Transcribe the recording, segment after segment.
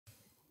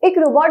एक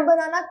रोबोट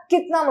बनाना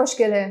कितना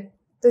मुश्किल है।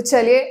 तो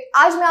चलिए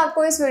आज मैं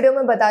आपको इस वीडियो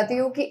में बताती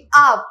हूँ कि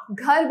आप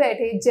घर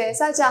बैठे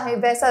जैसा चाहे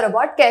वैसा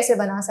रोबोट कैसे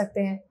बना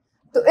सकते हैं।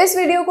 तो इस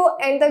वीडियो को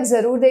एंड तक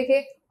जरूर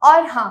देखें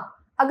और हाँ,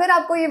 अगर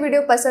आपको ये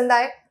वीडियो पसंद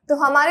आए तो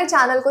हमारे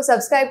चैनल को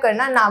सब्सक्राइब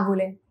करना ना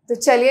भूलें। तो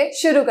चलिए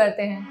शुरू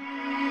करते हैं।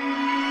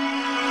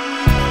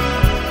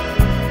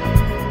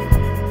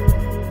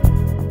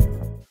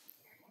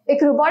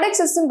 एक रोबोटिक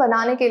सिस्टम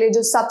बनाने के लिए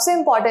जो सबसे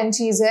इंपॉर्टेंट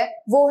चीज है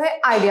वो है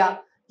आइडिया,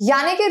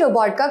 यानी कि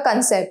रोबोट का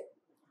कंसेप्ट।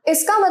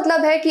 इसका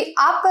मतलब है कि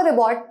आपका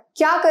रोबोट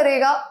क्या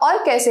करेगा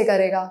और कैसे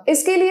करेगा।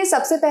 इसके लिए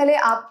सबसे पहले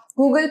आप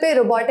गूगल पे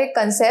रोबोटिक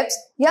कंसेप्ट्स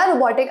या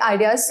रोबोटिक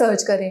आइडियाज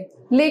सर्च करें।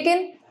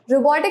 लेकिन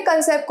रोबोटिक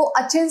कंसेप्ट को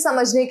अच्छे से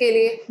समझने के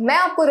लिए मैं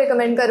आपको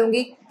रिकमेंड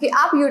करूंगी कि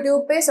आप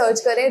यूट्यूब पे सर्च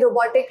करें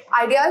रोबोटिक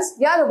आइडियाज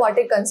या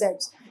रोबोटिक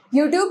कंसेप्ट्स।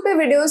 यूट्यूब पे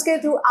वीडियोस के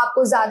थ्रू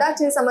आपको ज़्यादा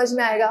अच्छे से समझ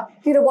में आएगा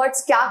कि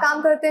रोबोट्स क्या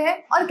काम करते हैं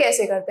और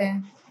कैसे करते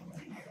हैं।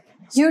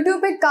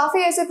 यूट्यूब पे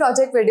काफ़ी ऐसे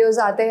प्रोजेक्ट वीडियोस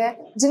आते हैं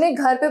जिन्हें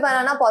घर पे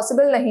बनाना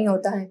पॉसिबल नहीं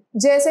होता है,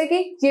 जैसे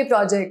कि ये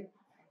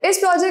प्रोजेक्ट। इस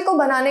प्रोजेक्ट को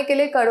बनाने के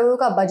लिए करोड़ों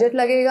का बजट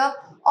लगेगा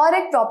और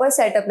एक प्रॉपर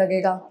सेटअप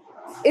लगेगा।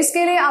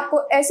 इसके लिए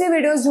आपको ऐसे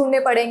वीडियोस ढूंढने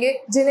पड़ेंगे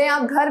जिन्हें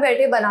आप घर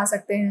बैठे बना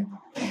सकते हैं।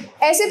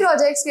 ऐसे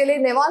प्रोजेक्ट्स के लिए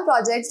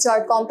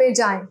neonprojects.com पे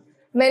जाएं,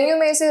 मेन्यू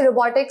में से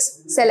रोबोटिक्स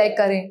सेलेक्ट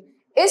करें।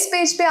 इस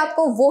पेज पे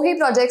आपको वो ही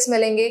प्रोजेक्ट्स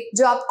मिलेंगे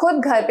जो आप खुद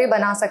घर पे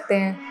बना सकते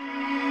हैं।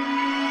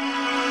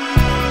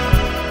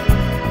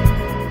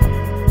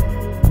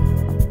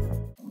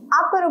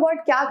 आपका रोबोट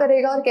क्या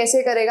करेगा और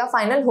कैसे करेगा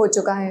फाइनल हो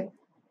चुका है।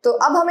 तो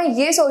अब हमें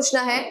ये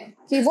सोचना है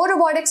कि वो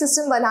रोबोटिक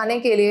सिस्टम बनाने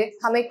के लिए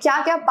हमें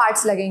क्या क्या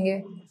पार्ट्स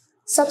लगेंगे।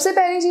 सबसे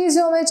पहली चीज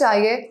जो हमें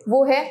चाहिए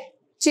वो है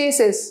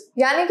चेसिस,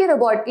 यानी कि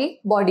रोबोट की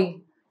बॉडी।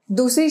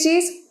 दूसरी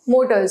चीज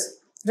मोटर्स,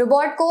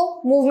 रोबोट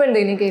को मूवमेंट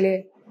देने के लिए।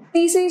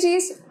 तीसरी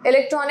चीज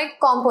इलेक्ट्रॉनिक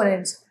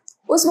कंपोनेंट्स,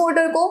 उस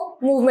मोटर को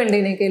मूवमेंट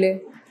देने के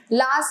लिए।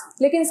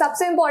 लास्ट लेकिन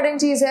सबसे इंपॉर्टेंट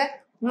चीज है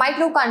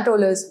माइक्रो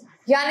कंट्रोलर्स,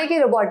 यानी कि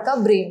रोबोट का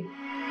ब्रेन।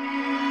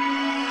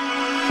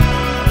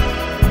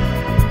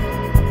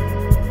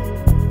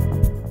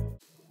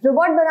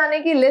 रोबोट बनाने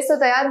की लिस्ट तो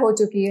तैयार हो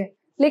चुकी है,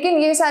 लेकिन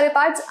ये सारे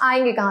पार्ट्स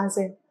आएंगे कहाँ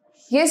से?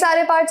 ये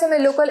सारे पार्ट्स हमें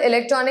लोकल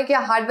इलेक्ट्रॉनिक या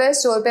हार्डवेयर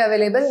स्टोर पे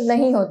अवेलेबल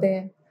नहीं होते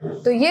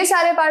हैं। तो ये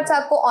सारे पार्ट्स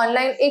आपको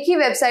ऑनलाइन एक ही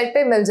वेबसाइट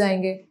पे मिल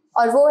जाएंगे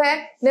और वो है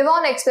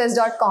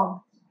neonexpress.com।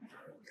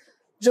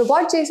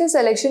 रोबोट चेसिस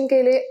सिलेक्शन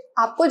के लिए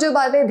आपको जो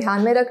बातें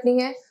ध्यान में रखनी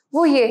है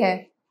वो ये है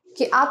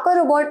कि आपका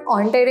रोबोट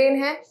ऑन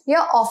टेरेन है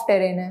या ऑफ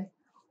टेरेन है।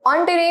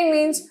 ऑन टेरेन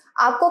मीन्स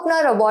आपको अपना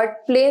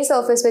रोबोट प्लेन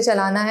सरफेस पे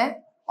चलाना है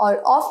और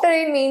ऑफ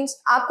टेरेन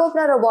मीन्स आपको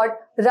अपना रोबोट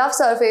रफ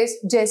सरफेस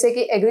जैसे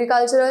कि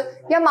एग्रीकल्चरल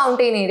या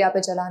माउंटेन एरिया पे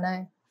चलाना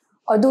है।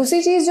 और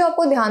दूसरी चीज जो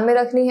आपको ध्यान में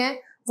रखनी है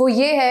वो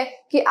ये है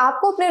कि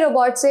आपको अपने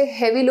रोबोट से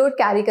हैवी लोड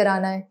कैरी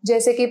कराना है,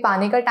 जैसे कि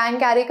पानी का टैंक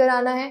कैरी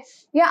कराना है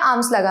या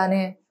आर्म्स लगाने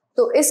हैं।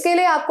 तो इसके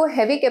लिए आपको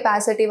हैवी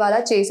कैपेसिटी वाला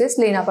चेसिस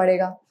लेना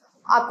पड़ेगा।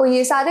 आपको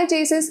ये सारे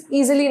चेसिस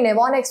इजीली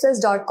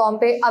neonexpress.com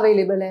पे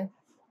अवेलेबल है।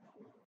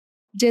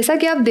 जैसा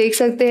कि आप देख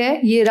सकते हैं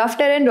ये रफ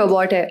टेरेन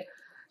रोबोट है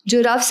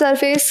जो रफ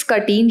सरफेस,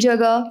 कठिन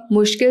जगह,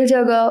 मुश्किल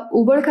जगह,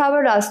 उबड़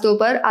खाबड़ रास्तों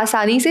पर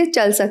आसानी से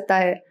चल सकता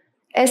है।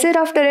 ऐसे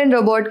रफ टेरेन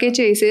रोबोट के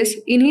चेसिस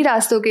इन्हीं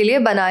रास्तों के लिए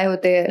बनाए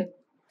होते हैं।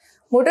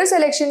 मोटर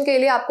सिलेक्शन के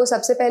लिए आपको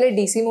सबसे पहले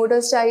डीसी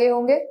मोटर्स चाहिए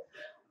होंगे।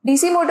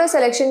 डीसी मोटर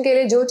सिलेक्शन के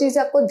लिए जो चीज़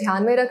आपको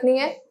ध्यान में रखनी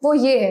है वो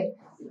ये है,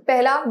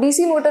 पहला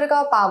डीसी मोटर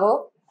का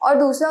पावर और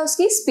दूसरा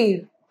उसकी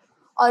स्पीड।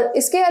 और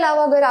इसके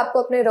अलावा अगर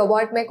आपको अपने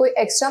रोबोट में कोई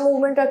एक्स्ट्रा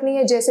मूवमेंट रखनी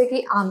है, जैसे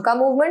कि आर्म का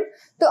मूवमेंट,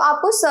 तो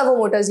आपको सर्वो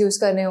मोटर्स यूज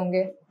करने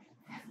होंगे।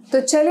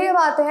 तो चलिए अब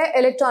आते हैं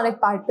इलेक्ट्रॉनिक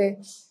पार्ट पे।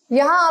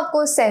 यहाँ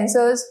आपको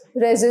सेंसर्स,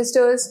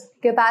 रेजिस्टर्स,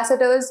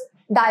 कैपेसिटर्स,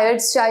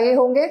 डायोड्स चाहिए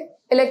होंगे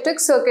इलेक्ट्रिक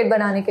सर्किट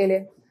बनाने के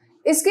लिए।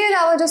 इसके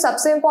अलावा जो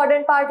सबसे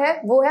इंपॉर्टेंट पार्ट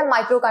है वो है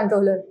micro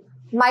controller.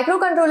 Micro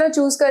controller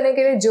choose करने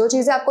के लिए जो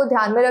चीजें आपको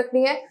ध्यान में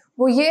रखनी है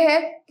वो ये है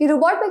कि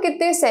रोबोट में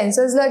कितने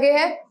सेंसर्स लगे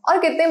हैं और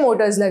कितने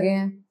मोटर्स लगे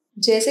हैं।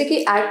 जैसे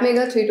कि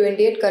ATmega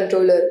 328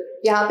 कंट्रोलर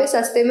यहाँ पे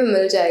सस्ते में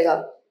मिल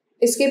जाएगा।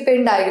 इसके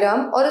पिन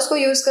डायग्राम और उसको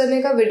यूज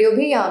करने का वीडियो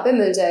भी यहाँ पे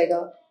मिल जाएगा।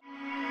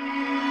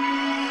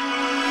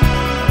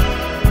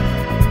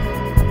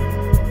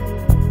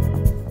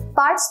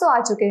 पार्ट्स तो आ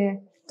चुके हैं,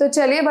 तो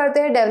चलिए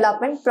बढ़ते हैं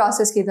डेवलपमेंट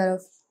प्रोसेस की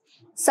तरफ।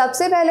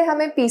 सबसे पहले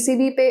हमें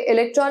पीसीबी पे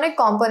इलेक्ट्रॉनिक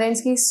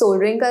कंपोनेंट्स की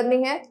सोल्डरिंग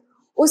करनी है।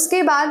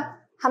 उसके बाद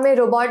हमें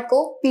रोबोट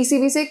को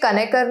पीसीबी से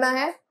कनेक्ट करना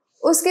है।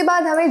 उसके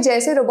बाद हमें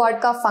जैसे रोबोट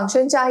का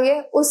फंक्शन चाहिए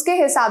उसके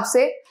हिसाब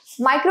से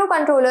माइक्रो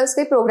कंट्रोलर्स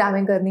की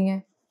प्रोग्रामिंग करनी है।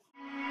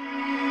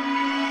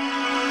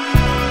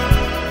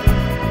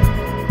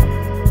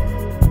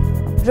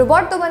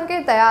 रोबोट तो बनके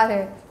तैयार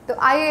है, तो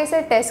आइए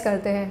इसे टेस्ट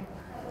करते हैं।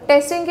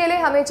 टेस्टिंग के लिए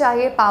हमें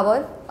चाहिए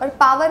पावर और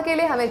पावर के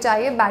लिए हमें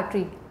चाहिए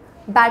बैटरी।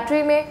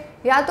 बैटरी में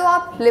या तो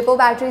आप लिपो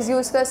बैटरीज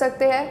यूज़ कर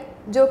सकते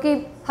हैं जो कि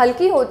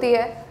हल्की होती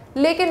है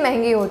लेकिन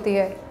महंगी होती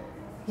है,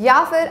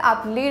 या फिर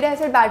आप लीड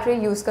एसिड बैटरी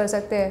यूज़ कर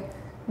सकते हैं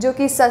जो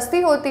कि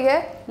सस्ती होती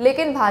है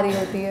लेकिन भारी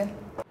होती है।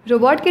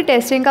 रोबोट की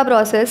टेस्टिंग का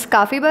प्रोसेस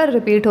काफ़ी बार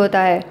रिपीट होता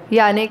है,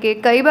 यानी कि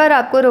कई बार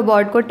आपको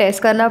रोबोट को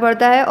टेस्ट करना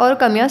पड़ता है और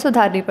कमियां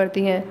सुधारनी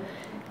पड़ती हैं।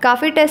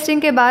 काफ़ी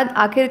टेस्टिंग के बाद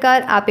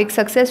आखिरकार आप एक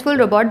सक्सेसफुल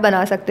रोबोट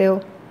बना सकते हो।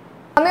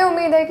 हमें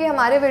उम्मीद है कि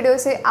हमारे वीडियो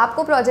से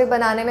आपको प्रोजेक्ट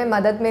बनाने में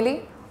मदद मिली,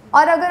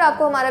 और अगर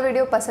आपको हमारा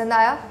वीडियो पसंद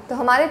आया तो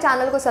हमारे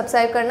चैनल को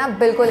सब्सक्राइब करना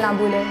बिल्कुल ना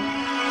भूलें।